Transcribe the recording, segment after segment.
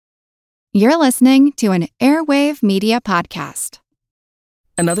You're listening to an Airwave Media Podcast.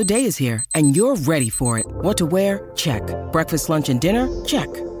 Another day is here, and you're ready for it. What to wear? Check. Breakfast, lunch, and dinner? Check.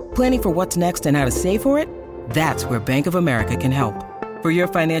 Planning for what's next and how to save for it? That's where Bank of America can help. For your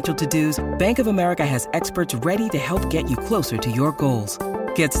financial to-dos, Bank of America has experts ready to help get you closer to your goals.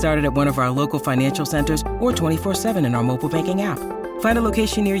 Get started at one of our local financial centers or 24/7 in our mobile banking app. Find a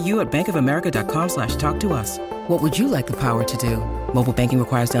location near you at bankofamerica.com/talktous. What would you like the power to do? Mobile banking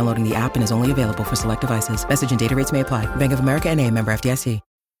requires downloading the app and is only available for select devices. Message and data rates may apply. Bank of America N.A., member FDIC.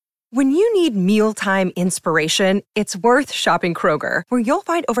 When you need mealtime inspiration, it's worth shopping Kroger, where you'll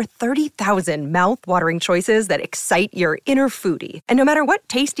find over 30,000 mouth-watering choices that excite your inner foodie. And no matter what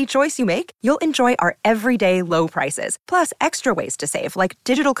tasty choice you make, you'll enjoy our everyday low prices, plus extra ways to save, like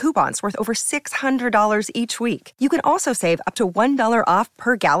digital coupons worth over $600 each week. You can also save up to $1 off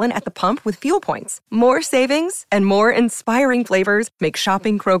per gallon at the pump with fuel points. More savings and more inspiring flavors make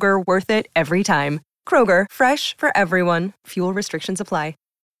shopping Kroger worth it every time. Kroger, fresh for everyone. Fuel restrictions apply.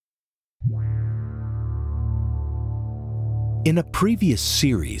 In a previous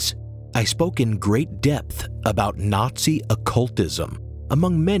series, I spoke in great depth about Nazi occultism.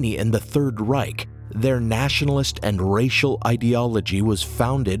 Among many in the Third Reich, their nationalist and racial ideology was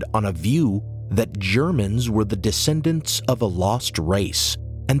founded on a view that Germans were the descendants of a lost race,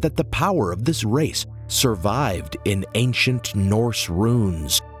 and that the power of this race survived in ancient Norse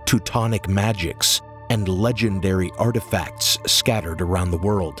runes, Teutonic magics, and legendary artifacts scattered around the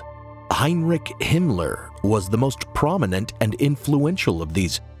world. Heinrich Himmler was the most prominent and influential of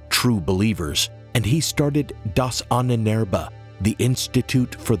these true believers, and he started Das Ahnenerbe, the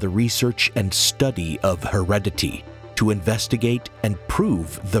Institute for the Research and Study of Heredity, to investigate and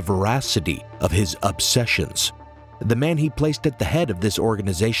prove the veracity of his obsessions. The man he placed at the head of this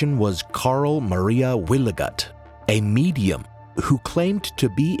organization was Karl Maria Willigut, a medium who claimed to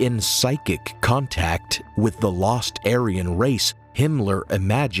be in psychic contact with the lost Aryan race Himmler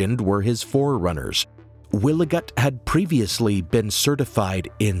imagined were his forerunners. Willigut had previously been certified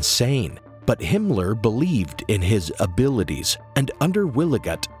insane, but Himmler believed in his abilities, and under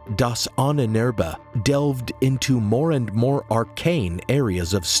Willigut, Das Ahnenerbe delved into more and more arcane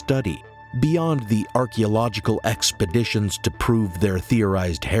areas of study. Beyond the archaeological expeditions to prove their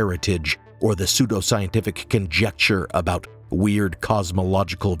theorized heritage, or the pseudoscientific conjecture about weird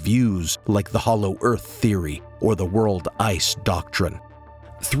cosmological views like the Hollow Earth theory or the world ice doctrine.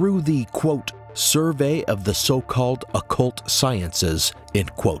 Through the, quote, survey of the so-called occult sciences,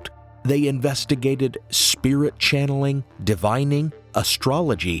 end quote, they investigated spirit channeling, divining,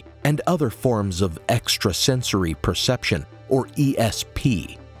 astrology, and other forms of extrasensory perception, or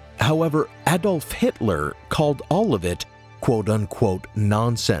ESP. However, Adolf Hitler called all of it, quote-unquote,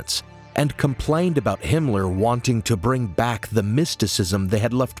 nonsense, and complained about Himmler wanting to bring back the mysticism they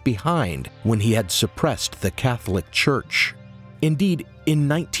had left behind when he had suppressed the Catholic Church. Indeed, in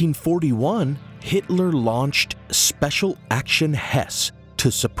 1941, Hitler launched Special Action Hess to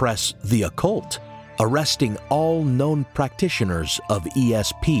suppress the occult, arresting all known practitioners of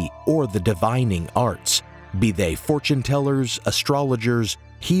ESP or the divining arts, be they fortune tellers, astrologers,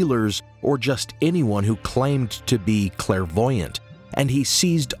 healers, or just anyone who claimed to be clairvoyant. And he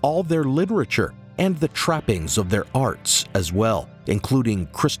seized all their literature and the trappings of their arts as well, including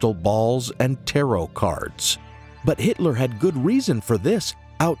crystal balls and tarot cards. But Hitler had good reason for this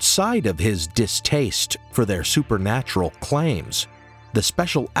outside of his distaste for their supernatural claims. The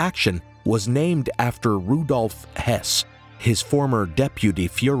special action was named after Rudolf Hess, his former deputy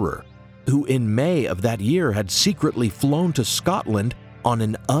Führer, who in May of that year had secretly flown to Scotland on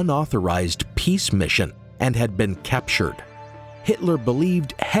an unauthorized peace mission and had been captured. Hitler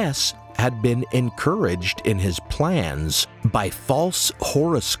believed Hess had been encouraged in his plans by false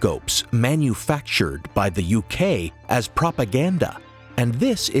horoscopes manufactured by the UK as propaganda, and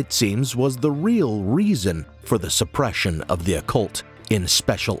this, it seems, was the real reason for the suppression of the occult in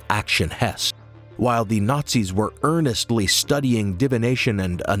Special Action Hess. While the Nazis were earnestly studying divination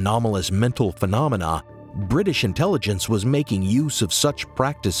and anomalous mental phenomena, British intelligence was making use of such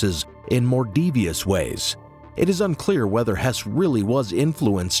practices in more devious ways. It is unclear whether Hess really was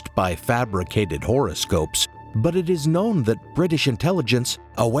influenced by fabricated horoscopes, but it is known that British intelligence,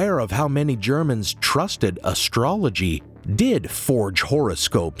 aware of how many Germans trusted astrology, did forge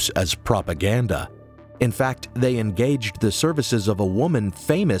horoscopes as propaganda. In fact, they engaged the services of a woman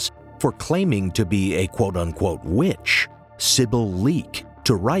famous for claiming to be a quote-unquote witch, Sybil Leek,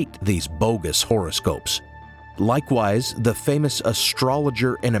 to write these bogus horoscopes. Likewise, the famous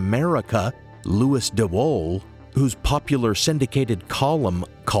astrologer in America, Louis de Wohl, whose popular syndicated column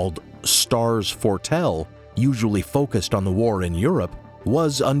called Stars Foretell usually focused on the war in Europe,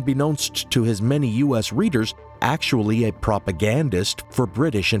 was, unbeknownst to his many U.S. readers, actually a propagandist for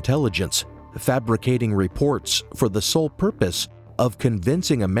British intelligence, fabricating reports for the sole purpose of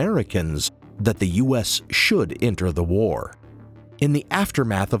convincing Americans that the U.S. should enter the war. In the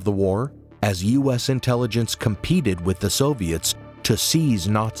aftermath of the war, as U.S. intelligence competed with the Soviets to seize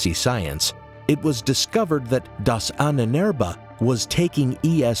Nazi science, it was discovered that Das Ahnenerbe was taking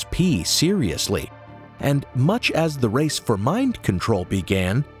ESP seriously. And much as the race for mind control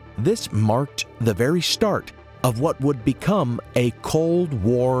began, this marked the very start of what would become a Cold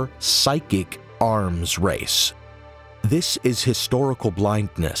War psychic arms race. This is Historical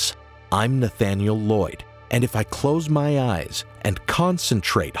Blindness. I'm Nathaniel Lloyd, and if I close my eyes and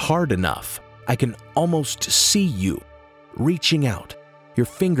concentrate hard enough, I can almost see you reaching out, your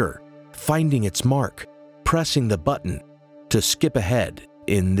finger finding its mark, pressing the button to skip ahead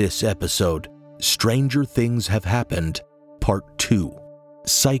in this episode. Stranger Things Have Happened, Part 2,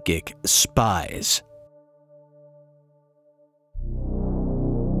 Psychic Spies.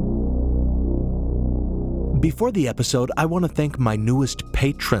 Before the episode, I want to thank my newest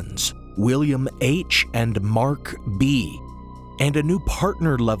patrons, William H. and Mark B., and a new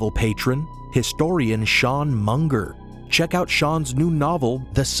partner-level patron, historian Sean Munger. Check out Sean's new novel,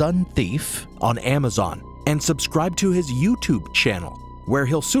 The Sun Thief, on Amazon, and subscribe to his YouTube channel, where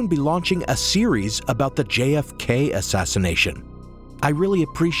he'll soon be launching a series about the JFK assassination. I really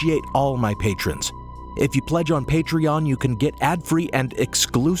appreciate all my patrons. If you pledge on Patreon, you can get ad-free and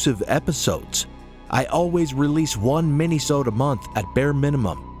exclusive episodes. I always release one mini-sode a month at bare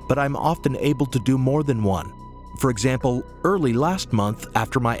minimum, but I'm often able to do more than one. For example, early last month,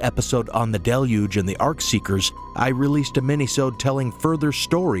 after my episode on the Deluge and the Ark Seekers, I released a mini-sode telling further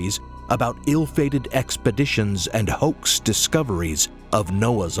stories about ill-fated expeditions and hoax discoveries of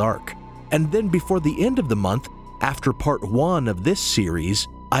Noah's Ark. And then before the end of the month, after part 1 of this series,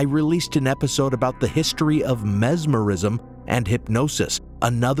 I released an episode about the history of mesmerism and hypnosis,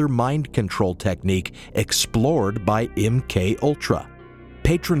 another mind control technique explored by MK Ultra.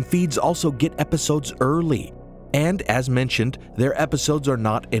 Patron feeds also get episodes early, and as mentioned, their episodes are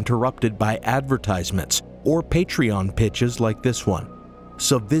not interrupted by advertisements or Patreon pitches like this one.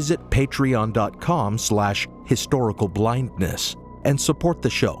 So visit patreon.com/historicalblindness and support the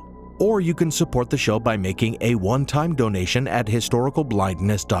show. Or you can support the show by making a one-time donation at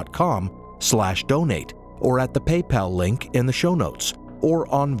historicalblindness.com/donate, or at the PayPal link in the show notes, or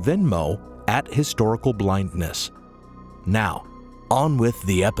on Venmo at historicalblindness. Now, on with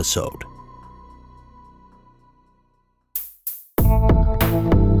the episode.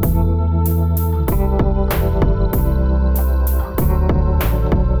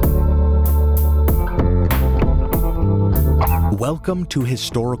 Welcome to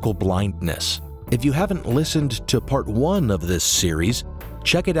Historical Blindness. If you haven't listened to part 1 of this series,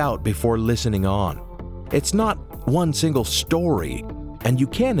 check it out before listening on. It's not one single story, and you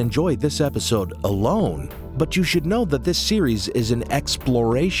can enjoy this episode alone, but you should know that this series is an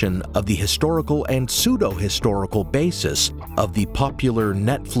exploration of the historical and pseudo-historical basis of the popular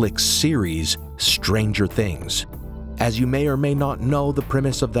Netflix series Stranger Things. As you may or may not know, the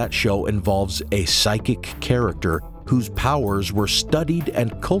premise of that show involves a psychic character whose powers were studied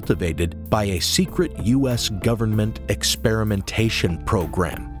and cultivated by a secret U.S. government experimentation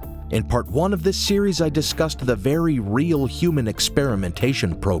program. In part 1 of this series, I discussed the very real human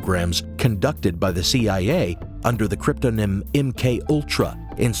experimentation programs conducted by the CIA under the cryptonym MK Ultra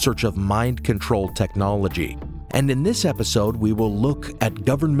in search of mind control technology. And in this episode, we will look at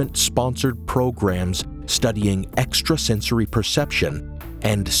government-sponsored programs studying extrasensory perception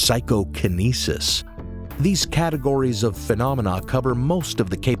and psychokinesis. These categories of phenomena cover most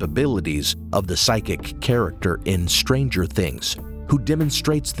of the capabilities of the psychic character in Stranger Things, who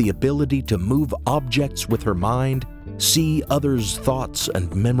demonstrates the ability to move objects with her mind, see others' thoughts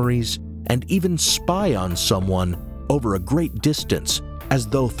and memories, and even spy on someone over a great distance, as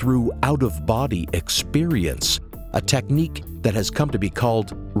though through out-of-body experience, a technique that has come to be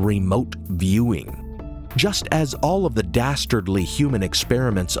called remote viewing. Just as all of the dastardly human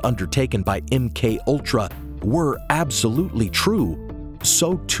experiments undertaken by MK Ultra were absolutely true,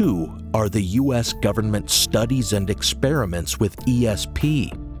 so too are the U.S. government studies and experiments with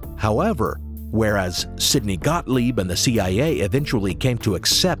ESP. However, whereas Sidney Gottlieb and the CIA eventually came to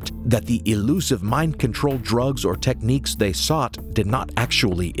accept that the elusive mind control drugs or techniques they sought did not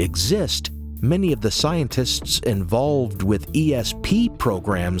actually exist, many of the scientists involved with ESP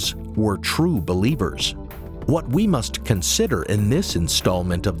programs were true believers. What we must consider in this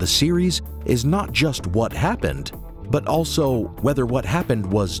installment of the series is not just what happened, but also whether what happened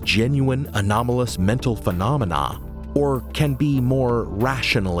was genuine anomalous mental phenomena or can be more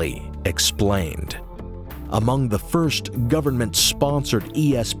rationally explained. Among the first government-sponsored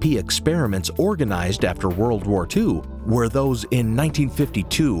ESP experiments organized after World War II were those in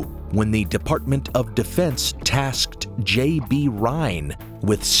 1952, when the Department of Defense tasked J.B. Rhine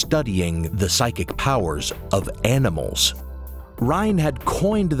with studying the psychic powers of animals. Rhine had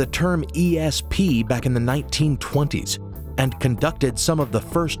coined the term ESP back in the 1920s and conducted some of the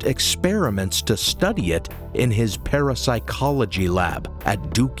first experiments to study it in his parapsychology lab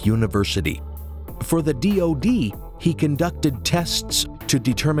at Duke University. For the DoD, he conducted tests to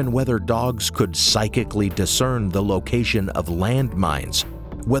determine whether dogs could psychically discern the location of landmines,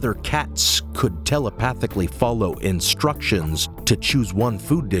 whether cats could telepathically follow instructions to choose one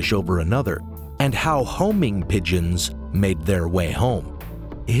food dish over another, and how homing pigeons made their way home.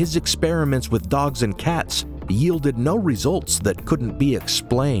 His experiments with dogs and cats yielded no results that couldn't be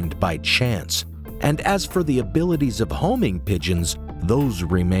explained by chance. And as for the abilities of homing pigeons, those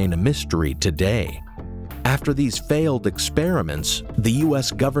remain a mystery today. After these failed experiments, the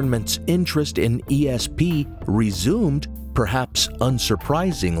U.S. government's interest in ESP resumed, perhaps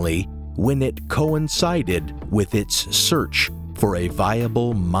unsurprisingly, when it coincided with its search for a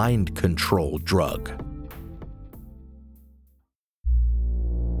viable mind control drug.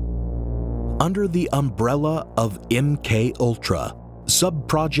 Under the umbrella of MKUltra,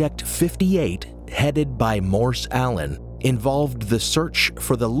 Subproject 58, headed by Morse Allen, involved the search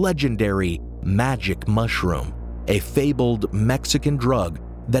for the legendary magic mushroom, a fabled Mexican drug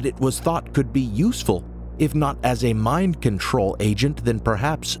that it was thought could be useful, if not as a mind control agent, then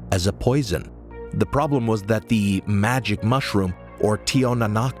perhaps as a poison. The problem was that the magic mushroom, or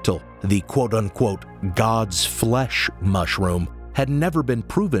Tionanactl, the quote-unquote God's flesh mushroom, had never been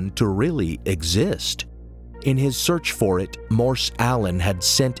proven to really exist. In his search for it, Morse Allen had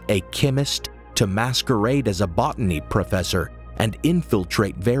sent a chemist to masquerade as a botany professor and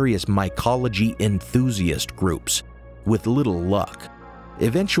infiltrate various mycology enthusiast groups, with little luck.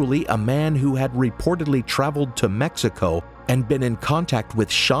 Eventually, a man who had reportedly traveled to Mexico and been in contact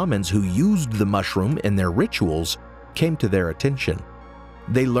with shamans who used the mushroom in their rituals came to their attention.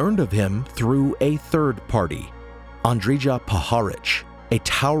 They learned of him through a third party, Andrija Puharich, a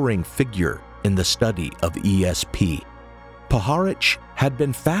towering figure in the study of ESP. Puharich had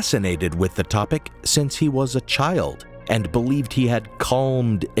been fascinated with the topic since he was a child and believed he had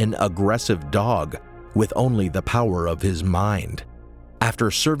calmed an aggressive dog with only the power of his mind.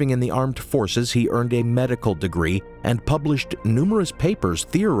 After serving in the armed forces, he earned a medical degree and published numerous papers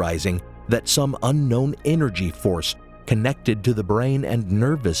theorizing that some unknown energy force connected to the brain and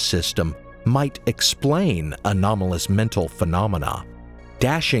nervous system might explain anomalous mental phenomena.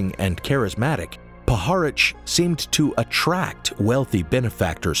 Dashing and charismatic, Puharich seemed to attract wealthy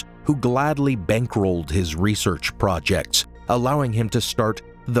benefactors who gladly bankrolled his research projects, allowing him to start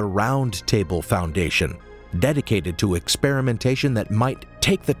the Round Table Foundation, dedicated to experimentation that might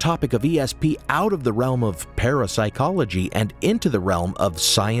take the topic of ESP out of the realm of parapsychology and into the realm of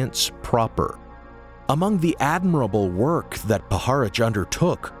science proper. Among the admirable work that Puharich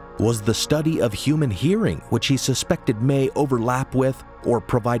undertook was the study of human hearing, which he suspected may overlap with or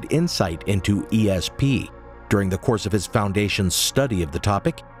provide insight into ESP. During the course of his foundation's study of the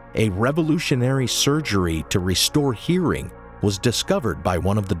topic, a revolutionary surgery to restore hearing was discovered by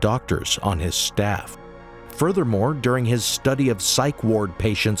one of the doctors on his staff. Furthermore, during his study of psych ward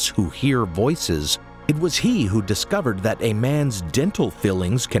patients who hear voices, it was he who discovered that a man's dental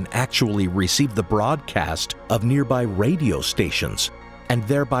fillings can actually receive the broadcast of nearby radio stations, and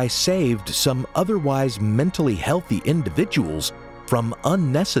thereby saved some otherwise mentally healthy individuals from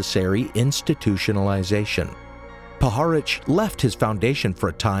unnecessary institutionalization. Puharich left his foundation for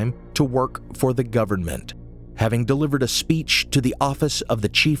a time to work for the government. Having delivered a speech to the Office of the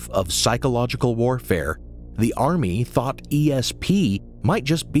Chief of Psychological Warfare, the Army thought ESP might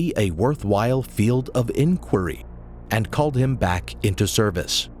just be a worthwhile field of inquiry and called him back into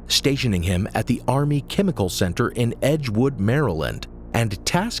service, stationing him at the Army Chemical Center in Edgewood, Maryland, and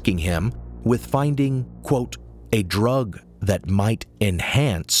tasking him with finding, quote, a drug that might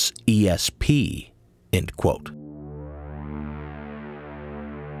enhance ESP, end quote.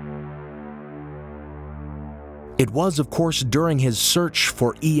 It was, of course, during his search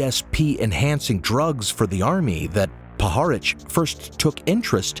for ESP-enhancing drugs for the Army that Puharich first took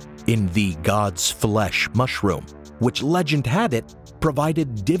interest in the God's flesh mushroom, which legend had it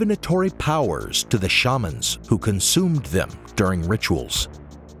provided divinatory powers to the shamans who consumed them during rituals.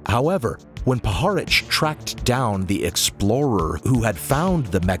 However, when Puharich tracked down the explorer who had found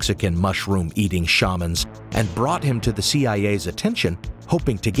the Mexican mushroom-eating shamans and brought him to the CIA's attention,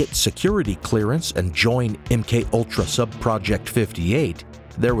 hoping to get security clearance and join MKUltra Subproject 58,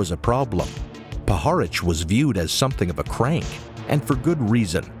 there was a problem. Puharich was viewed as something of a crank, and for good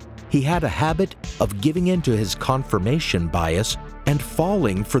reason. He had a habit of giving in to his confirmation bias and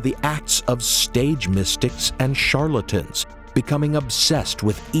falling for the acts of stage mystics and charlatans, becoming obsessed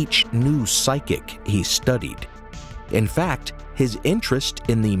with each new psychic he studied. In fact, his interest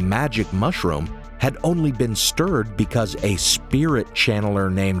in the magic mushroom had only been stirred because a spirit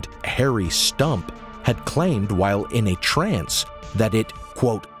channeler named Harry Stump had claimed while in a trance that it,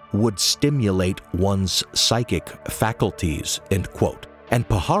 quote, would stimulate one's psychic faculties, end quote. And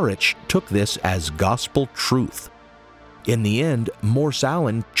Puharich took this as gospel truth. In the end, Morse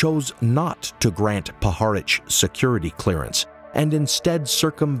Allen chose not to grant Puharich security clearance and instead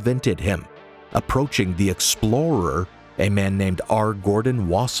circumvented him, approaching the explorer, a man named R. Gordon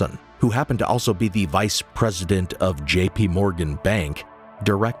Wasson, who happened to also be the vice president of J.P. Morgan Bank,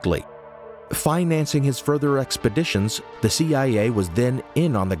 directly. Financing his further expeditions, the CIA was then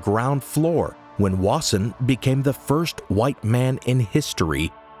in on the ground floor when Wasson became the first white man in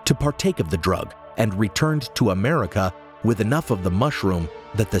history to partake of the drug and returned to America with enough of the mushroom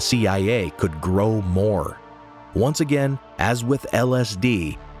that the CIA could grow more. Once again, as with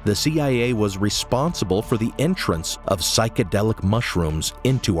LSD, the CIA was responsible for the entrance of psychedelic mushrooms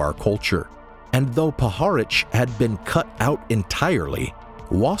into our culture. And though Puharich had been cut out entirely,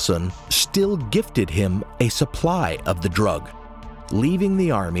 Wasson still gifted him a supply of the drug. Leaving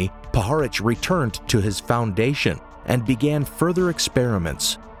the army, Puharich returned to his foundation and began further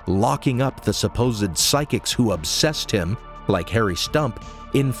experiments, locking up the supposed psychics who obsessed him, like Harry Stump,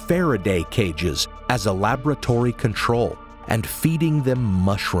 in Faraday cages as a laboratory control and feeding them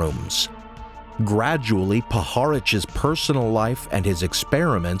mushrooms. Gradually, Puharich's personal life and his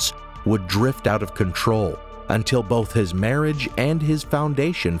experiments would drift out of control until both his marriage and his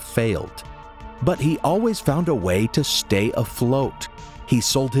foundation failed. But he always found a way to stay afloat. He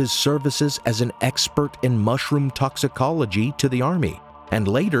sold his services as an expert in mushroom toxicology to the Army, and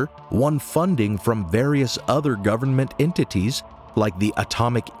later won funding from various other government entities like the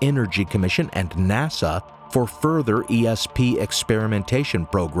Atomic Energy Commission and NASA for further ESP experimentation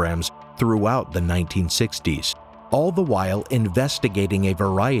programs throughout the 1960s, all the while investigating a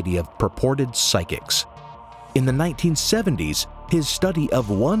variety of purported psychics. In the 1970s, his study of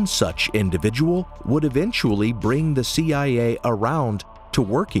one such individual would eventually bring the CIA around to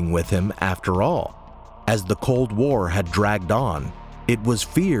working with him after all. As the Cold War had dragged on, it was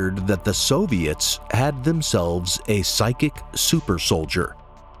feared that the Soviets had themselves a psychic super soldier.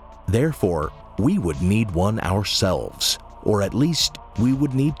 Therefore, we would need one ourselves, or at least we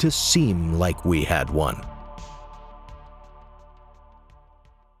would need to seem like we had one.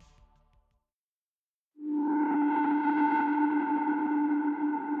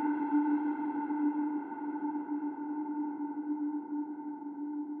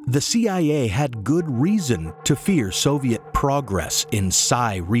 The CIA had good reason to fear Soviet progress in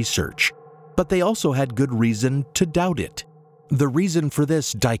psi research, but they also had good reason to doubt it. The reason for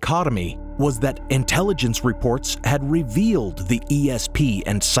this dichotomy was that intelligence reports had revealed the ESP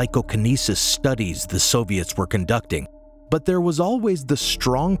and psychokinesis studies the Soviets were conducting, but there was always the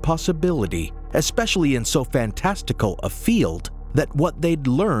strong possibility, especially in so fantastical a field, that what they'd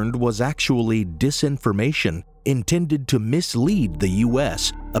learned was actually disinformation intended to mislead the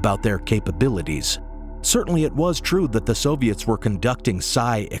US about their capabilities. Certainly it was true that the Soviets were conducting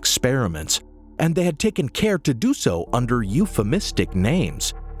psi experiments, and they had taken care to do so under euphemistic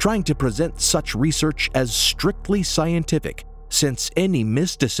names, trying to present such research as strictly scientific, since any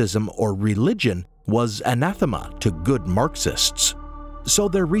mysticism or religion was anathema to good Marxists. So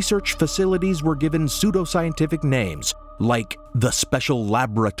their research facilities were given pseudoscientific names like the Special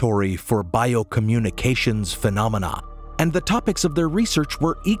Laboratory for Biocommunications Phenomena, and the topics of their research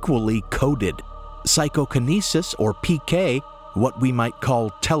were equally coded. Psychokinesis, or PK, what we might call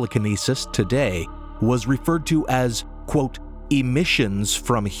telekinesis today, was referred to as, quote, emissions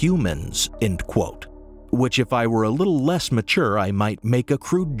from humans, end quote, which if I were a little less mature, I might make a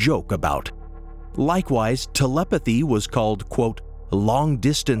crude joke about. Likewise, telepathy was called, quote,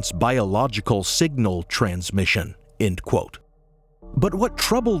 long-distance biological signal transmission, end quote. But what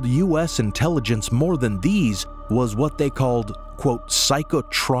troubled U.S. intelligence more than these was what they called, quote,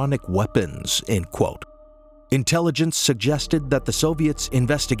 psychotronic weapons, end quote. Intelligence suggested that the Soviets'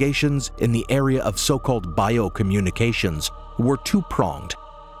 investigations in the area of so-called biocommunications were two-pronged.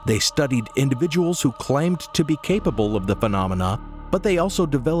 They studied individuals who claimed to be capable of the phenomena, but they also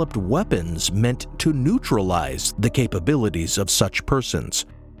developed weapons meant to neutralize the capabilities of such persons,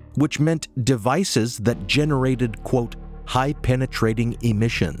 which meant devices that generated, quote, high-penetrating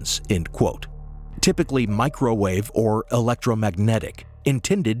emissions, end quote. Typically microwave or electromagnetic,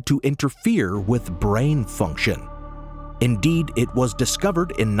 intended to interfere with brain function. Indeed, it was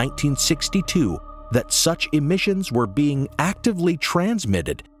discovered in 1962 that such emissions were being actively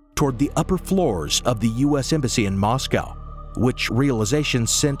transmitted toward the upper floors of the U.S. Embassy in Moscow, which realization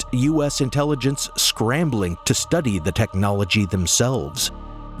sent U.S. intelligence scrambling to study the technology themselves.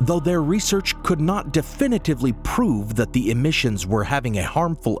 Though their research could not definitively prove that the emissions were having a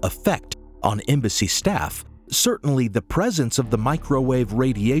harmful effect on embassy staff, certainly the presence of the microwave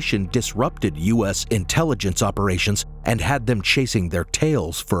radiation disrupted U.S. intelligence operations and had them chasing their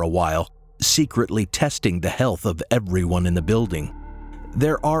tails for a while, secretly testing the health of everyone in the building.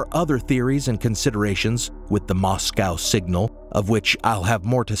 There are other theories and considerations with the Moscow signal, of which I'll have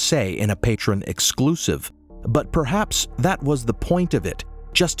more to say in a Patreon exclusive, but perhaps that was the point of it,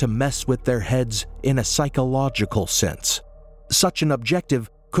 just to mess with their heads in a psychological sense. Such an objective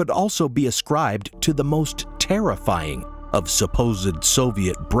could also be ascribed to the most terrifying of supposed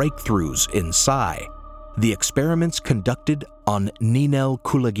Soviet breakthroughs in psi, the experiments conducted on Ninel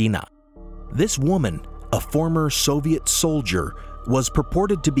Kulagina. This woman, a former Soviet soldier, was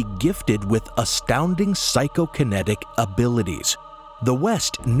purported to be gifted with astounding psychokinetic abilities. The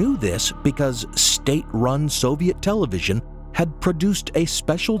West knew this because state-run Soviet television had produced a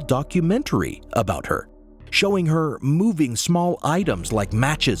special documentary about her, showing her moving small items like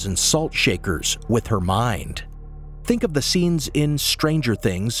matches and salt shakers with her mind. Think of the scenes in Stranger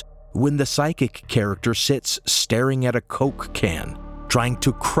Things when the psychic character sits staring at a Coke can, trying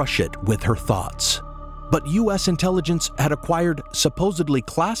to crush it with her thoughts. But U.S. intelligence had acquired supposedly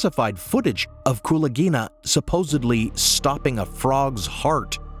classified footage of Kulagina supposedly stopping a frog's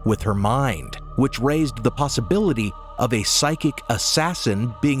heart with her mind, which raised the possibility of a psychic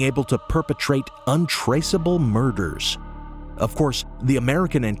assassin being able to perpetrate untraceable murders. Of course, the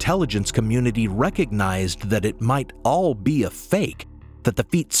American intelligence community recognized that it might all be a fake, that the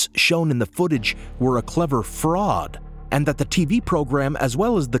feats shown in the footage were a clever fraud, and that the TV program as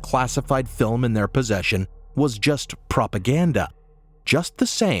well as the classified film in their possession was just propaganda. Just the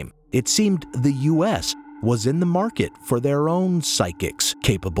same, it seemed the U.S. was in the market for their own psychics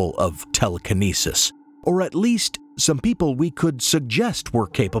capable of telekinesis, or at least some people we could suggest were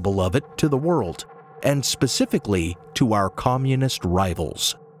capable of it to the world, and specifically to our communist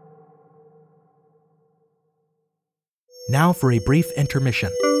rivals. Now for a brief intermission.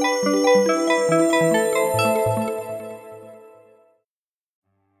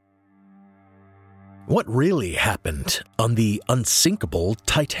 What really happened on the unsinkable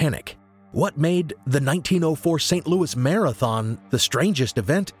Titanic? What made the 1904 St. Louis Marathon the strangest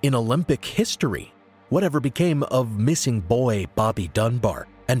event in Olympic history? Whatever became of missing boy Bobby Dunbar?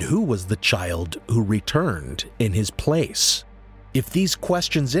 And who was the child who returned in his place? If these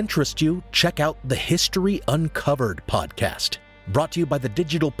questions interest you, check out the History Uncovered podcast, brought to you by the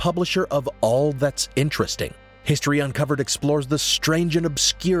digital publisher of All That's Interesting. History Uncovered explores the strange and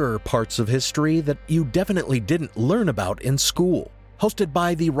obscure parts of history that you definitely didn't learn about in school. Hosted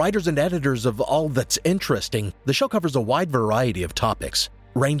by the writers and editors of All That's Interesting, the show covers a wide variety of topics,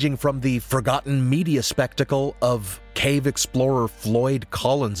 ranging from the forgotten media spectacle of cave explorer Floyd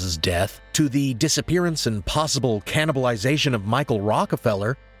Collins' death, to the disappearance and possible cannibalization of Michael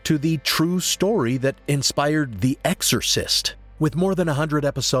Rockefeller, to the true story that inspired The Exorcist. With more than 100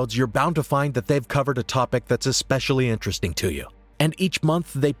 episodes, you're bound to find that they've covered a topic that's especially interesting to you. And each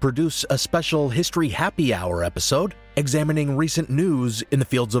month they produce a special History Happy Hour episode, examining recent news in the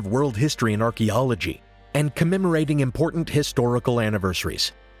fields of world history and archaeology, and commemorating important historical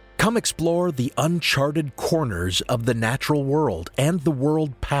anniversaries. Come explore the uncharted corners of the natural world and the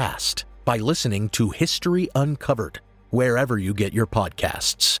world past by listening to History Uncovered, wherever you get your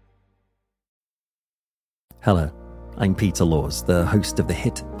podcasts. Hello, I'm Peter Laws, the host of the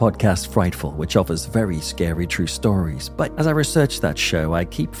hit podcast Frightful, which offers very scary true stories. But as I research that show, I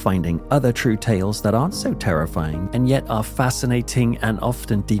keep finding other true tales that aren't so terrifying and yet are fascinating and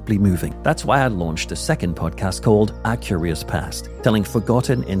often deeply moving. That's why I launched a second podcast called Our Curious Past, telling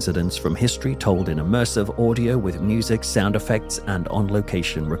forgotten incidents from history told in immersive audio with music, sound effects, and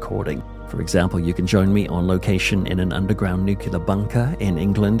on-location recording. For example, you can join me on location in an underground nuclear bunker in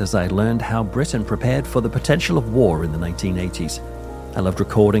England as I learned how Britain prepared for the potential of war in the 1980s. I loved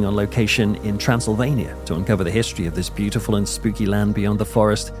recording on location in Transylvania to uncover the history of this beautiful and spooky land beyond the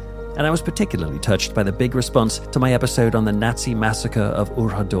forest. And I was particularly touched by the big response to my episode on the Nazi massacre of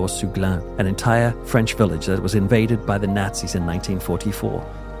Oradour-sur-Glane, an entire French village that was invaded by the Nazis in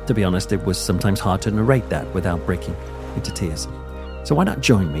 1944. To be honest, it was sometimes hard to narrate that without breaking into tears. So why not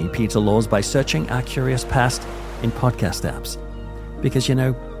join me, Peter Laws, by searching Our Curious Past in podcast apps? Because,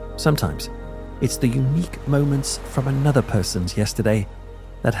 sometimes it's the unique moments from another person's yesterday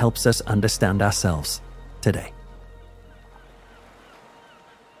that helps us understand ourselves today.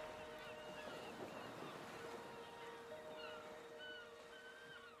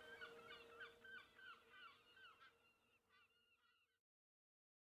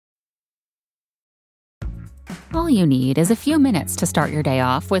 All you need is a few minutes to start your day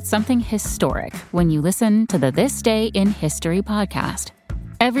off with something historic when you listen to the This Day in History podcast.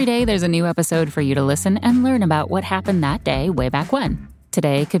 Every day there's a new episode for you to listen and learn about what happened that day way back when.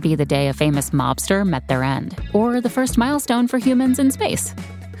 Today could be the day a famous mobster met their end, or the first milestone for humans in space.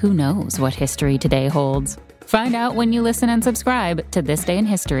 Who knows what history today holds? Find out when you listen and subscribe to This Day in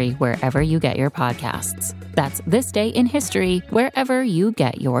History wherever you get your podcasts. That's This Day in History wherever you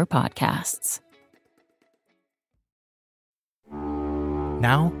get your podcasts.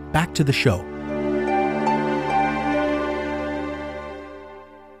 Now, back to the show.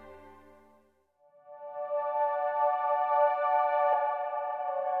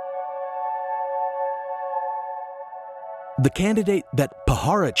 The candidate that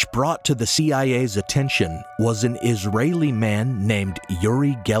Puharich brought to the CIA's attention was an Israeli man named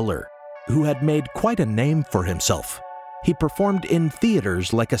Uri Geller, who had made quite a name for himself. He performed in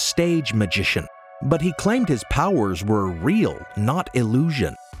theaters like a stage magician, but he claimed his powers were real, not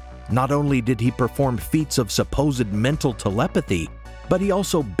illusion. Not only did he perform feats of supposed mental telepathy, but he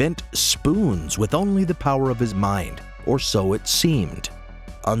also bent spoons with only the power of his mind, or so it seemed.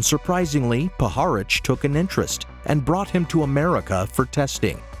 Unsurprisingly, Puharich took an interest and brought him to America for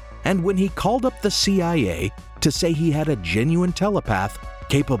testing. And when he called up the CIA to say he had a genuine telepath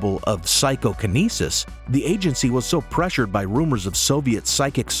capable of psychokinesis, the agency was so pressured by rumors of Soviet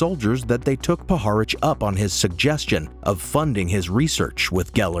psychic soldiers that they took Puharich up on his suggestion of funding his research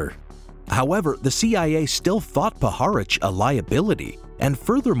with Geller. However, the CIA still thought Puharich a liability, and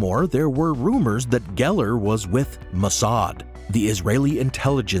furthermore, there were rumors that Geller was with Mossad, the Israeli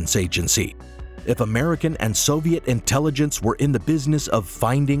intelligence agency. If American and Soviet intelligence were in the business of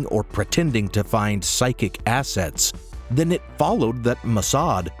finding or pretending to find psychic assets, then it followed that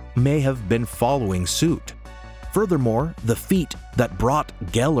Mossad may have been following suit. Furthermore, the feat that brought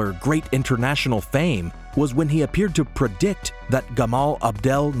Geller great international fame was when he appeared to predict that Gamal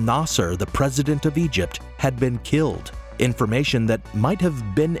Abdel Nasser, the president of Egypt, had been killed, information that might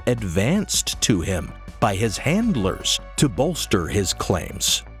have been advanced to him by his handlers to bolster his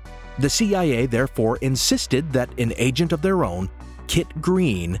claims. The CIA therefore insisted that an agent of their own, Kit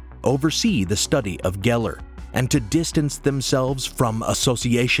Green, oversee the study of Geller, and to distance themselves from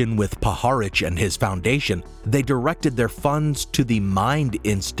association with Puharich and his foundation, they directed their funds to the Mind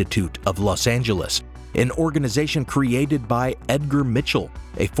Institute of Los Angeles, an organization created by Edgar Mitchell,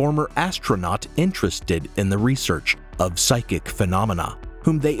 a former astronaut interested in the research of psychic phenomena,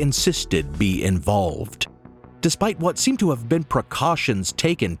 whom they insisted be involved. Despite what seemed to have been precautions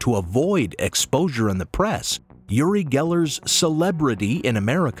taken to avoid exposure in the press, Uri Geller's celebrity in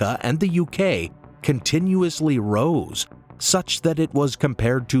America and the UK continuously rose, such that it was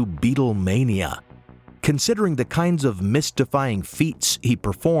compared to Beatlemania. Considering the kinds of mystifying feats he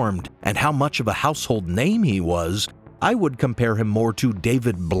performed and how much of a household name he was, I would compare him more to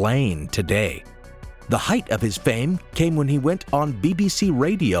David Blaine today. The height of his fame came when he went on BBC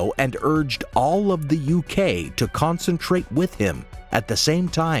Radio and urged all of the UK to concentrate with him at the same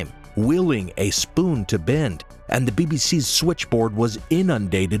time, willing a spoon to bend, and the BBC's switchboard was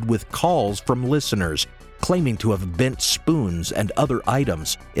inundated with calls from listeners claiming to have bent spoons and other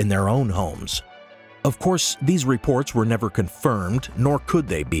items in their own homes. Of course, these reports were never confirmed, nor could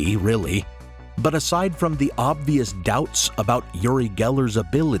they be, really. But aside from the obvious doubts about Uri Geller's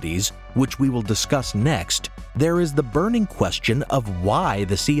abilities, which we will discuss next, there is the burning question of why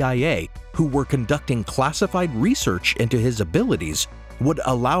the CIA, who were conducting classified research into his abilities, would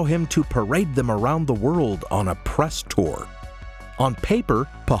allow him to parade them around the world on a press tour. On paper,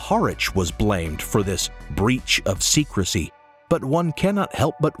 Puharich was blamed for this breach of secrecy, but one cannot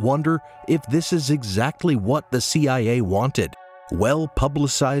help but wonder if this is exactly what the CIA wanted: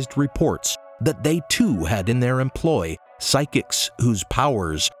 well-publicized reports that they too had in their employ psychics whose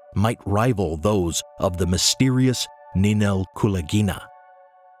powers might rival those of the mysterious Ninel Kulagina.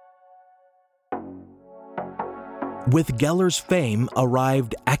 With Geller's fame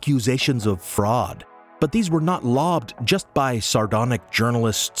arrived accusations of fraud, but these were not lobbed just by sardonic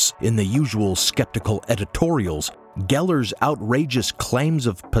journalists in the usual skeptical editorials. Geller's outrageous claims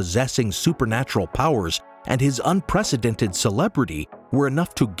of possessing supernatural powers and his unprecedented celebrity were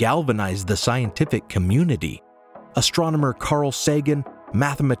enough to galvanize the scientific community. astronomer Carl Sagan,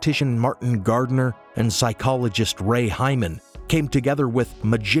 mathematician Martin Gardner, and psychologist Ray Hyman came together with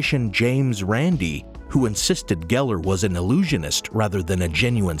magician James Randi, who insisted Geller was an illusionist rather than a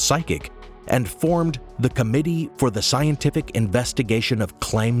genuine psychic, and formed the Committee for the Scientific Investigation of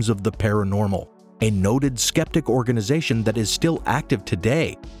Claims of the Paranormal, a noted skeptic organization that is still active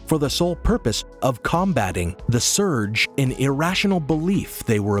today for the sole purpose of combating the surge in irrational belief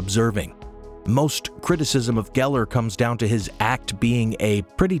they were observing. Most criticism of Geller comes down to his act being a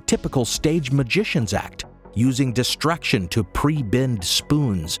pretty typical stage magician's act, using distraction to pre-bend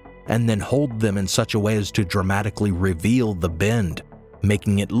spoons and then hold them in such a way as to dramatically reveal the bend,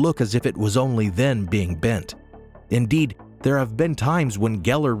 making it look as if it was only then being bent. Indeed, there have been times when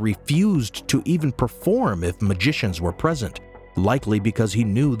Geller refused to even perform if magicians were present, likely because he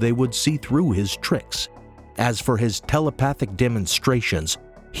knew they would see through his tricks. As for his telepathic demonstrations,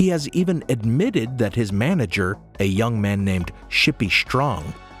 he has even admitted that his manager, a young man named Shippy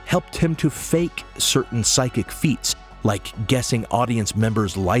Strong, helped him to fake certain psychic feats, like guessing audience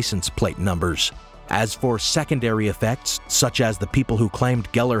members' license plate numbers. As for secondary effects, such as the people who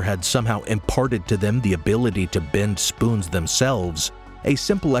claimed Geller had somehow imparted to them the ability to bend spoons themselves, a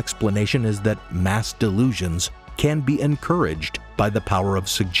simple explanation is that mass delusions can be encouraged by the power of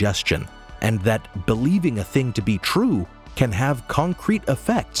suggestion, and that believing a thing to be true can have concrete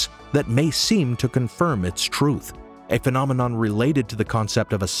effects that may seem to confirm its truth, a phenomenon related to the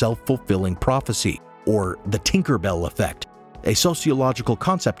concept of a self-fulfilling prophecy, or the Tinkerbell effect, a sociological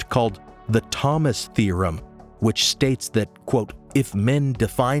concept called the Thomas Theorem, which states that, quote, if men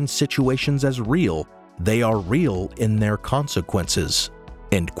define situations as real, they are real in their consequences,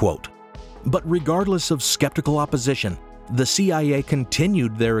 end quote. But regardless of skeptical opposition, the CIA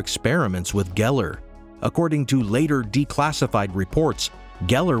continued their experiments with Geller. According to later declassified reports,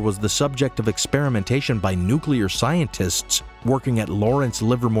 Geller was the subject of experimentation by nuclear scientists working at Lawrence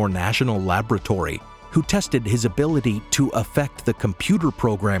Livermore National Laboratory, who tested his ability to affect the computer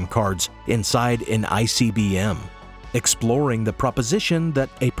program cards inside an ICBM, exploring the proposition that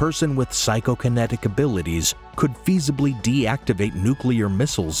a person with psychokinetic abilities could feasibly deactivate nuclear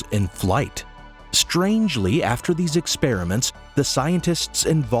missiles in flight. Strangely, after these experiments, the scientists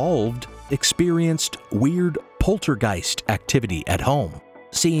involved experienced weird poltergeist activity at home,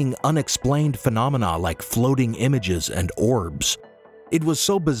 seeing unexplained phenomena like floating images and orbs. It was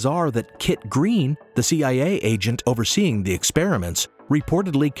so bizarre that Kit Green, the CIA agent overseeing the experiments,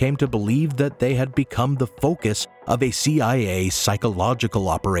 reportedly came to believe that they had become the focus of a CIA psychological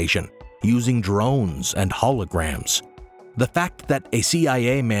operation, using drones and holograms. The fact that a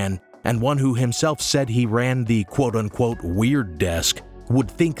CIA man, and one who himself said he ran the quote-unquote weird desk,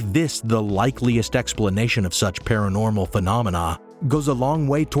 would think this the likeliest explanation of such paranormal phenomena goes a long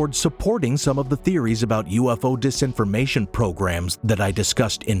way towards supporting some of the theories about UFO disinformation programs that I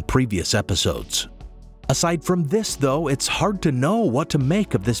discussed in previous episodes. Aside from this, though, it's hard to know what to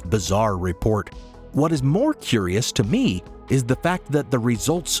make of this bizarre report. What is more curious to me is the fact that the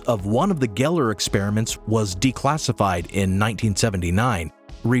results of one of the Geller experiments was declassified in 1979,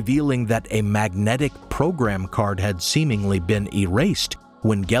 revealing that a magnetic program card had seemingly been erased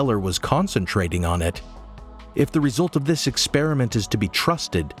when Geller was concentrating on it. If the result of this experiment is to be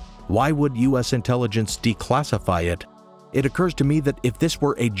trusted, why would US intelligence declassify it? It occurs to me that if this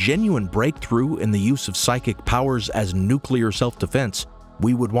were a genuine breakthrough in the use of psychic powers as nuclear self-defense,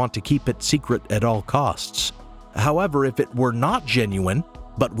 we would want to keep it secret at all costs. However, if it were not genuine,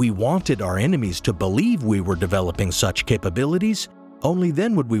 but we wanted our enemies to believe we were developing such capabilities, only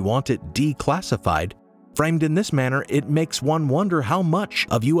then would we want it declassified. Framed in this manner, it makes one wonder how much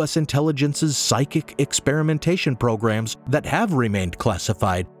of US intelligence's psychic experimentation programs that have remained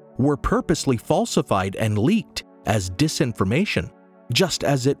classified were purposely falsified and leaked as disinformation, just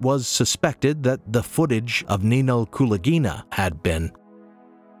as it was suspected that the footage of Nino Kulagina had been.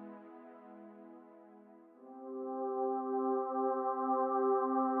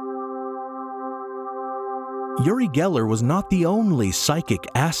 Uri Geller was not the only psychic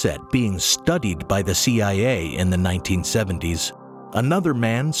asset being studied by the CIA in the 1970s. Another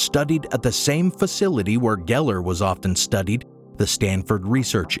man studied at the same facility where Geller was often studied, the Stanford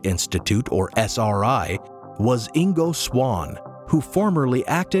Research Institute, or SRI, was Ingo Swann, who formerly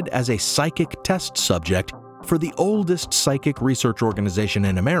acted as a psychic test subject for the oldest psychic research organization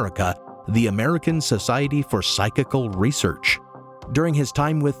in America, the American Society for Psychical Research. During his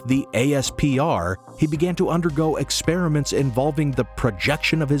time with the ASPR, he began to undergo experiments involving the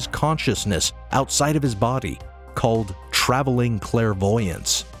projection of his consciousness outside of his body, called traveling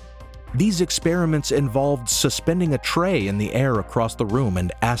clairvoyance. These experiments involved suspending a tray in the air across the room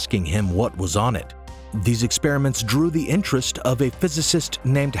and asking him what was on it. These experiments drew the interest of a physicist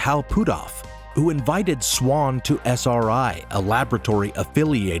named Hal Puthoff, who invited Swan to SRI, a laboratory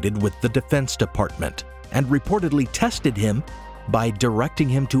affiliated with the Defense Department, and reportedly tested him by directing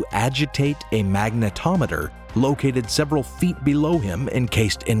him to agitate a magnetometer located several feet below him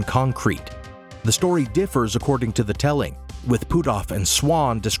encased in concrete. The story differs according to the telling, with Puthoff and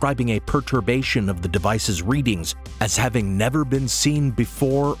Swan describing a perturbation of the device's readings as having never been seen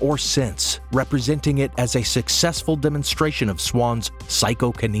before or since, representing it as a successful demonstration of Swan's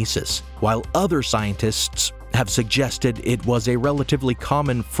psychokinesis, while other scientists have suggested it was a relatively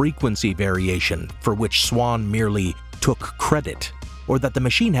common frequency variation for which Swan merely took credit, or that the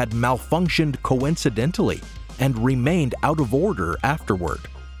machine had malfunctioned coincidentally and remained out of order afterward.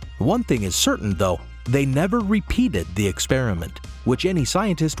 One thing is certain, though, they never repeated the experiment, which any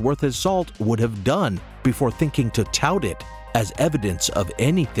scientist worth his salt would have done before thinking to tout it as evidence of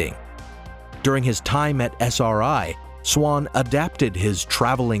anything. During his time at SRI, Swan adapted his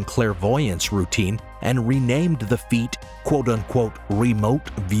traveling clairvoyance routine and renamed the feat quote-unquote remote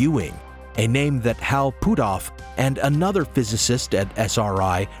viewing, a name that Hal Puthoff and another physicist at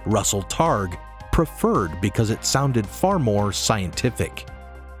SRI, Russell Targ, preferred because it sounded far more scientific.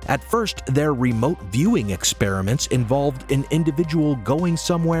 At first, their remote viewing experiments involved an individual going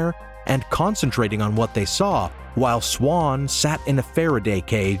somewhere and concentrating on what they saw, while Swan sat in a Faraday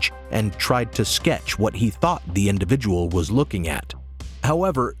cage and tried to sketch what he thought the individual was looking at.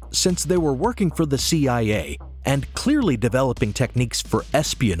 However, since they were working for the CIA and clearly developing techniques for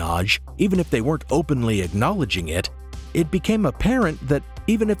espionage, even if they weren't openly acknowledging it, it became apparent that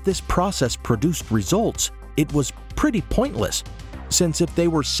even if this process produced results, it was pretty pointless, since if they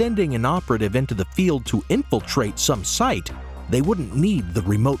were sending an operative into the field to infiltrate some site, they wouldn't need the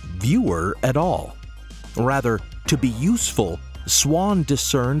remote viewer at all. Rather, to be useful, Swan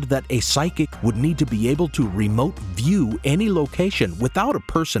discerned that a psychic would need to be able to remote view any location without a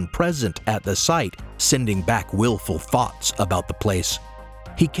person present at the site sending back willful thoughts about the place.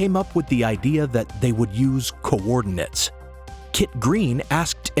 He came up with the idea that they would use coordinates. Kit Green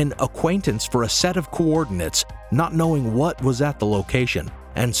asked an acquaintance for a set of coordinates, not knowing what was at the location,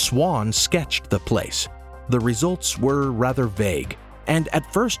 and Swan sketched the place. The results were rather vague, and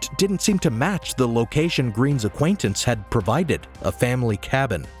at first didn't seem to match the location Green's acquaintance had provided, a family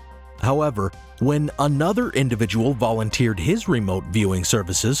cabin. However, when another individual volunteered his remote viewing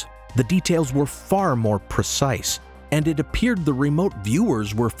services, the details were far more precise, and it appeared the remote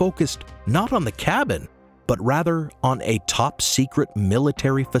viewers were focused not on the cabin, but rather on a top-secret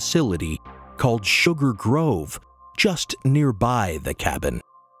military facility called Sugar Grove, just nearby the cabin.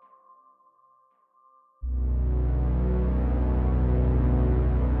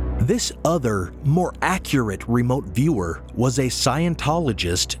 This other, more accurate remote viewer was a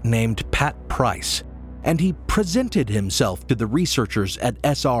Scientologist named Pat Price, and he presented himself to the researchers at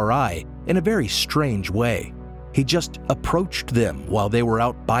SRI in a very strange way. He just approached them while they were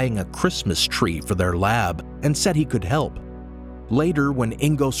out buying a Christmas tree for their lab and said he could help. Later, when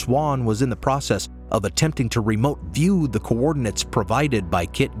Ingo Swan was in the process of attempting to remote view the coordinates provided by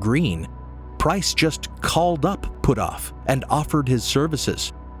Kit Green, Price just called up Puthoff and offered his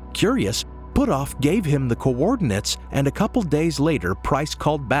services. Curious, Puthoff gave him the coordinates, and a couple days later, Price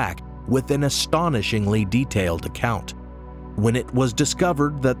called back with an astonishingly detailed account. When it was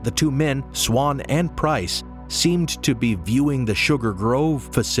discovered that the two men, Swan and Price, seemed to be viewing the Sugar Grove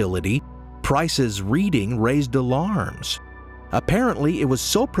facility, Price's reading raised alarms. Apparently, it was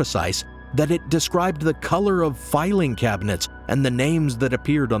so precise that it described the color of filing cabinets and the names that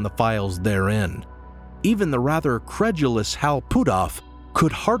appeared on the files therein. Even the rather credulous Hal Puthoff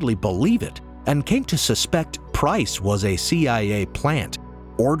could hardly believe it and came to suspect Price was a CIA plant,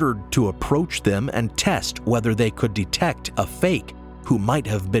 ordered to approach them and test whether they could detect a fake who might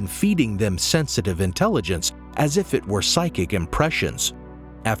have been feeding them sensitive intelligence as if it were psychic impressions.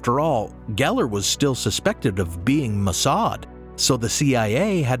 After all, Geller was still suspected of being Mossad, so the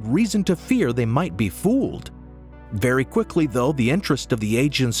CIA had reason to fear they might be fooled. Very quickly, though, the interest of the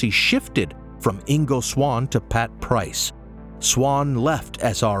agency shifted from Ingo Swan to Pat Price. Swan left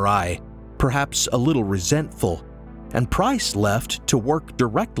SRI, perhaps a little resentful, and Price left to work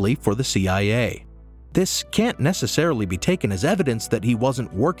directly for the CIA. This can't necessarily be taken as evidence that he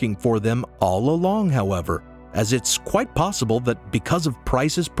wasn't working for them all along, however, as it's quite possible that because of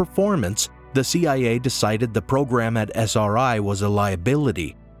Price's performance, the CIA decided the program at SRI was a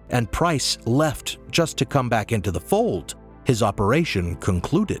liability, and Price left just to come back into the fold. His operation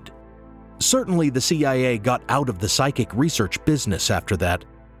concluded. Certainly, the CIA got out of the psychic research business after that,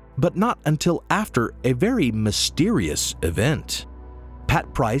 but not until after a very mysterious event.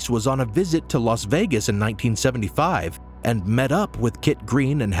 Pat Price was on a visit to Las Vegas in 1975 and met up with Kit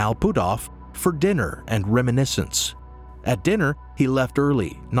Green and Hal Puthoff for dinner and reminiscence. At dinner, he left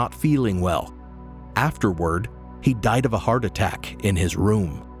early, not feeling well. Afterward, he died of a heart attack in his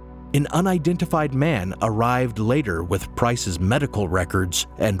room. An unidentified man arrived later with Price's medical records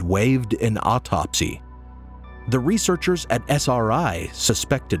and waived an autopsy. The researchers at SRI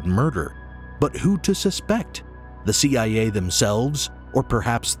suspected murder, but who to suspect? The CIA themselves, or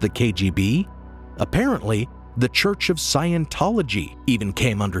perhaps the KGB? Apparently, the Church of Scientology even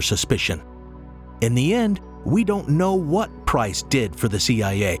came under suspicion. In the end, we don't know what Price did for the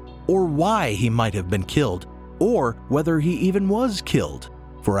CIA, or why he might have been killed, or whether he even was killed.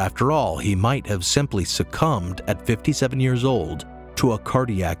 For after all, he might have simply succumbed at 57 years old to a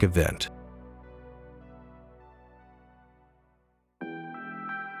cardiac event.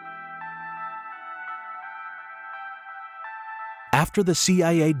 After the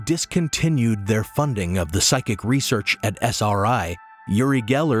CIA discontinued their funding of the psychic research at SRI, Uri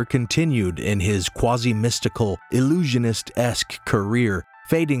Geller continued in his quasi-mystical, illusionist-esque career,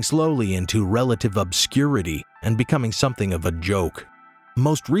 fading slowly into relative obscurity and becoming something of a joke.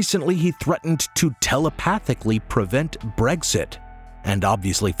 Most recently, he threatened to telepathically prevent Brexit, and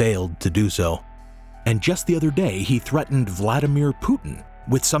obviously failed to do so. And just the other day, he threatened Vladimir Putin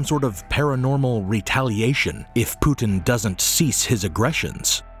with some sort of paranormal retaliation if Putin doesn't cease his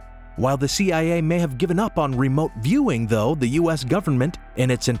aggressions. While the CIA may have given up on remote viewing, though, the US government in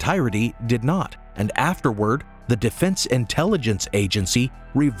its entirety did not, and afterward, the Defense Intelligence Agency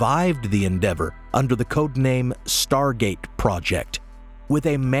revived the endeavor under the codename Stargate Project. With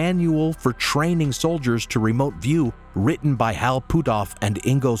a manual for training soldiers to remote view written by Hal Puthoff and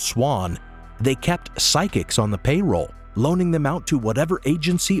Ingo Swann, they kept psychics on the payroll, loaning them out to whatever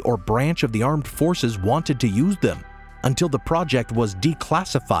agency or branch of the armed forces wanted to use them, until the project was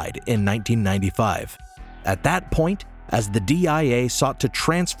declassified in 1995. At that point, as the DIA sought to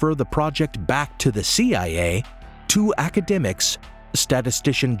transfer the project back to the CIA, two academics,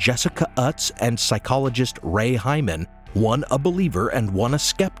 statistician Jessica Utz and psychologist Ray Hyman, one a believer and one a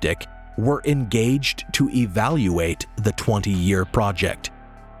skeptic, were engaged to evaluate the 20-year project.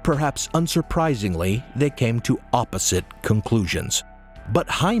 Perhaps unsurprisingly, they came to opposite conclusions. But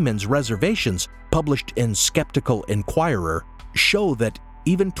Hyman's reservations, published in Skeptical Inquirer, show that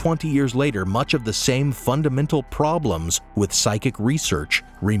even 20 years later, much of the same fundamental problems with psychic research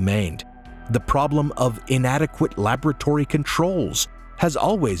remained. The problem of inadequate laboratory controls has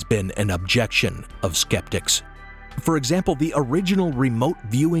always been an objection of skeptics. For example, the original remote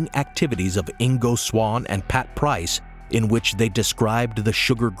viewing activities of Ingo Swann and Pat Price, in which they described the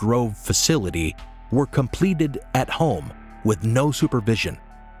Sugar Grove facility, were completed at home with no supervision.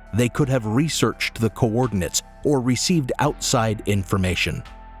 They could have researched the coordinates or received outside information.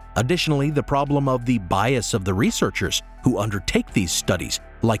 Additionally, the problem of the bias of the researchers who undertake these studies,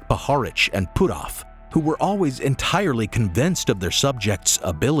 like Paharich and Puthoff, who were always entirely convinced of their subjects'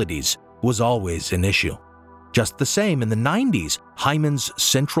 abilities, was always an issue. Just the same, in the 90s, Hyman's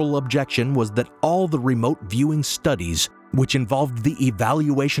central objection was that all the remote viewing studies, which involved the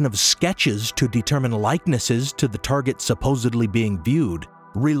evaluation of sketches to determine likenesses to the target supposedly being viewed,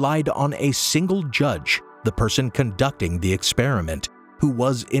 relied on a single judge, the person conducting the experiment, who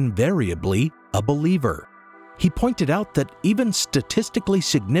was invariably a believer. He pointed out that even statistically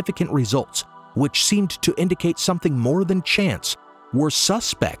significant results, which seemed to indicate something more than chance, were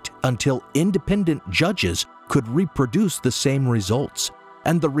suspect until independent judges could reproduce the same results,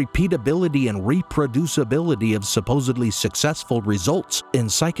 and the repeatability and reproducibility of supposedly successful results in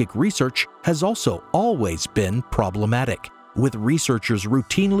psychic research has also always been problematic, with researchers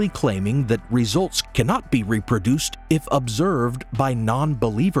routinely claiming that results cannot be reproduced if observed by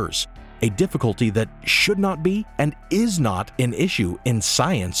non-believers, a difficulty that should not be and is not an issue in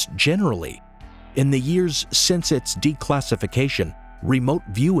science generally. In the years since its declassification, remote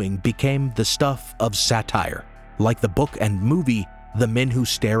viewing became the stuff of satire, like the book and movie The Men Who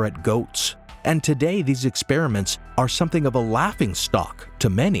Stare at Goats. And today these experiments are something of a laughingstock to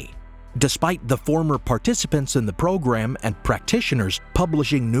many, despite the former participants in the program and practitioners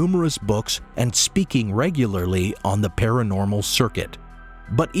publishing numerous books and speaking regularly on the paranormal circuit.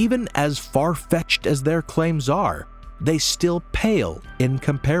 But even as far-fetched as their claims are, they still pale in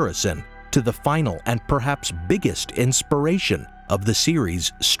comparison to the final and perhaps biggest inspiration of the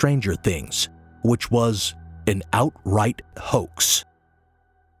series Stranger Things, which was an outright hoax.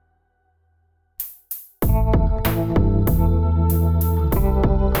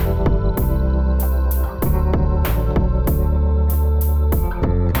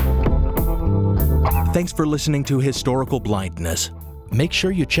 Thanks for listening to Historical Blindness. make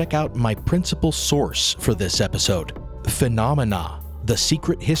sure you check out my principal source for this episode, Phenomena: The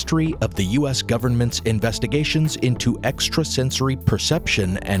Secret History of the U.S. Government's Investigations into Extrasensory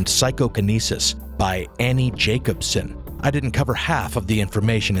Perception and Psychokinesis by Annie Jacobson. I didn't cover half of the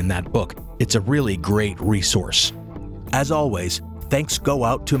information in that book. It's a really great resource. As always, thanks go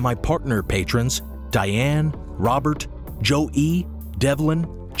out to my partner patrons, Diane, Robert, Joe E., Devlin,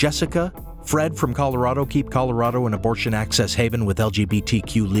 Jessica, Fred from Colorado, Keep Colorado an Abortion Access Haven with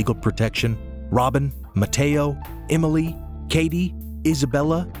LGBTQ legal protection, Robin, Mateo, Emily, Katie,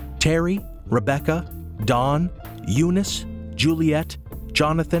 Isabella, Terry, Rebecca, Dawn, Eunice, Juliet,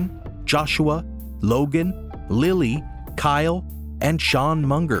 Jonathan, Joshua, Logan, Lily, Kyle, and Sean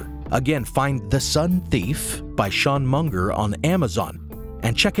Munger. Again, find The Sun Thief by Sean Munger on Amazon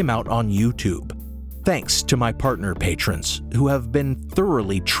and check him out on YouTube. Thanks to my partner patrons who have been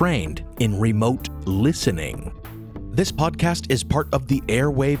thoroughly trained in remote listening. This podcast is part of the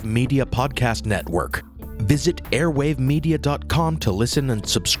Airwave Media Podcast Network. Visit airwavemedia.com to listen and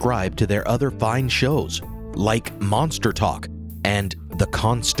subscribe to their other fine shows, like Monster Talk and The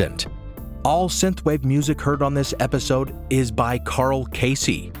Constant. All synthwave music heard on this episode is by Carl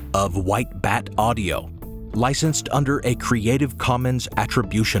Casey of White Bat Audio, licensed under a Creative Commons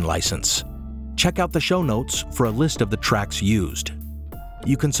Attribution license. Check out the show notes for a list of the tracks used.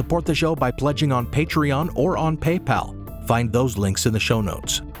 You can support the show by pledging on Patreon or on PayPal. Find those links in the show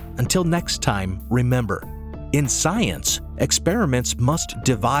notes. Until next time, remember, in science, experiments must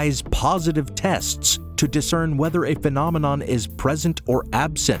devise positive tests to discern whether a phenomenon is present or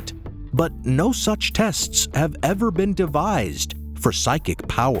absent, but no such tests have ever been devised for psychic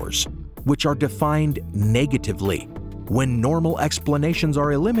powers, which are defined negatively. When normal explanations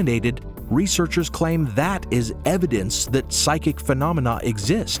are eliminated, researchers claim that is evidence that psychic phenomena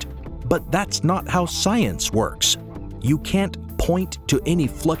exist. But that's not how science works. You can't point to any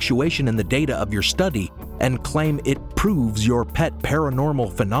fluctuation in the data of your study and claim it proves your pet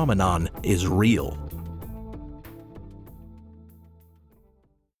paranormal phenomenon is real.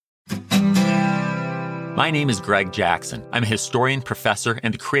 My name is Greg Jackson. I'm a historian, professor,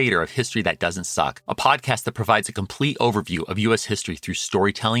 and the creator of History That Doesn't Suck, a podcast that provides a complete overview of U.S. history through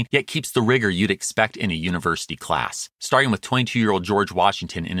storytelling, yet keeps the rigor you'd expect in a university class. Starting with 22-year-old George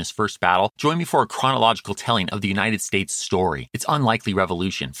Washington in his first battle, join me for a chronological telling of the United States story, its unlikely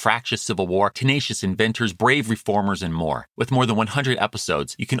revolution, fractious civil war, tenacious inventors, brave reformers, and more. With more than 100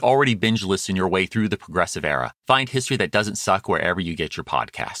 episodes, you can already binge listen your way through the progressive era. Find History That Doesn't Suck wherever you get your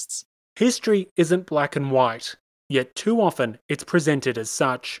podcasts. History isn't black and white, yet too often it's presented as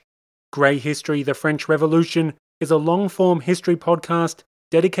such. Grey History, the French Revolution, is a long-form history podcast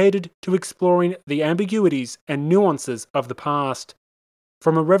dedicated to exploring the ambiguities and nuances of the past.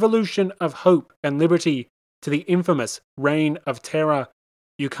 From a revolution of hope and liberty to the infamous Reign of Terror,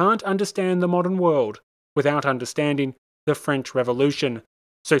 you can't understand the modern world without understanding the French Revolution.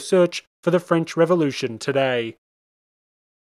 So search for the French Revolution today.